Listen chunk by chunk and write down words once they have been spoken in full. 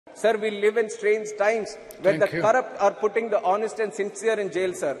Sir, we live in strange times where the corrupt are putting the honest and sincere in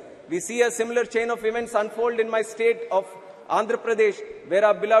jail, sir. We see a similar chain of events unfold in my state of Andhra Pradesh, where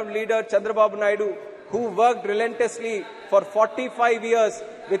our beloved leader Chandrababu Naidu, who worked relentlessly for 45 years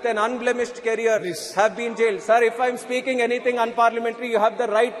with an unblemished career, have been jailed. Sir, if I'm speaking anything unparliamentary, you have the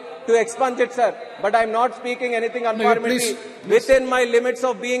right to expunge it, sir. But I'm not speaking anything unparliamentary. Within my limits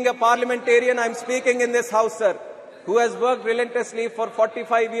of being a parliamentarian, I'm speaking in this house, sir, who has worked relentlessly for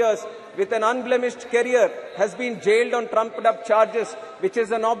 45 years with an unblemished career, has been jailed on trumped-up charges, which is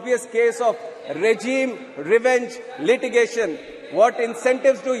an obvious case of regime revenge litigation. What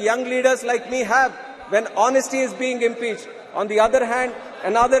incentives do young leaders like me have when honesty is being impeached? On the other hand,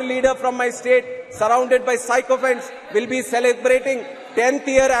 another leader from my state, surrounded by sycophants, will be celebrating 10th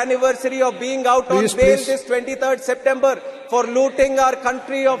year anniversary of being out on bail this 23rd September for looting our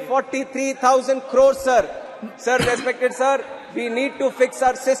country of 43,000 crores, sir. Sir, respected sir, we need to fix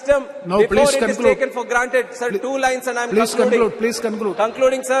our system before it is taken for granted. Sir, 2 lines and I am concluding. Please conclude.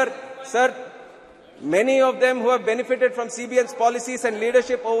 Concluding, sir. Sir, many of them who have benefited from CBN's policies and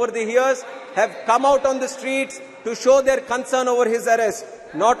leadership over the years have come out on the streets to show their concern over his arrest.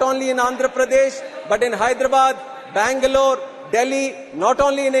 Not only in Andhra Pradesh, but in Hyderabad, Bangalore, Delhi, not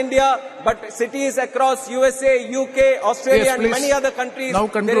only in India, but cities across USA, UK, Australia and many other countries.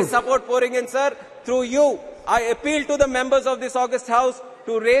 There is support pouring in, sir. Through you, I appeal to the members of this august house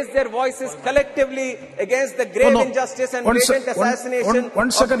to raise their voices collectively against the grave injustice and blatant assassination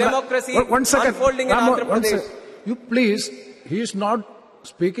of democracy unfolding in Andhra Pradesh. You please, he is not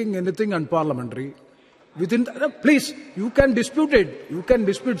speaking anything unparliamentary. Please, you can dispute it. You can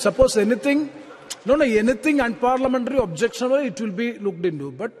dispute. Suppose anything, anything unparliamentary, objectionable, it will be looked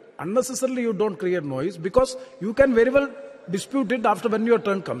into. But unnecessarily you don't create noise, because you can very well dispute it after when your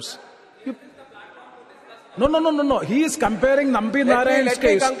turn comes. No. He is comparing Nambi Narayan's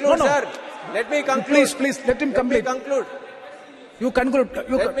case. Let me conclude, sir. Let me conclude. Please, let him complete. Let me conclude. You conclude.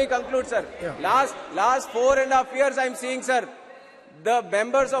 Let me conclude, sir. Yeah. Last 4.5 years, I am seeing, sir, the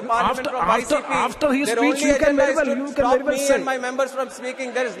members of parliament from ICP. After his speech, you can very well say. And my members from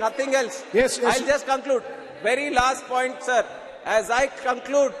speaking. There is nothing else. Yes. I'll just conclude. Very last point, sir. As I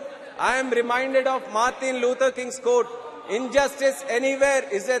conclude, I am reminded of Martin Luther King's quote: "Injustice anywhere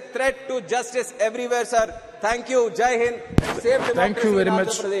is a threat to justice everywhere," sir. Thank you. Jai Hind. Safe democracy in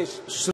Andhra Pradesh.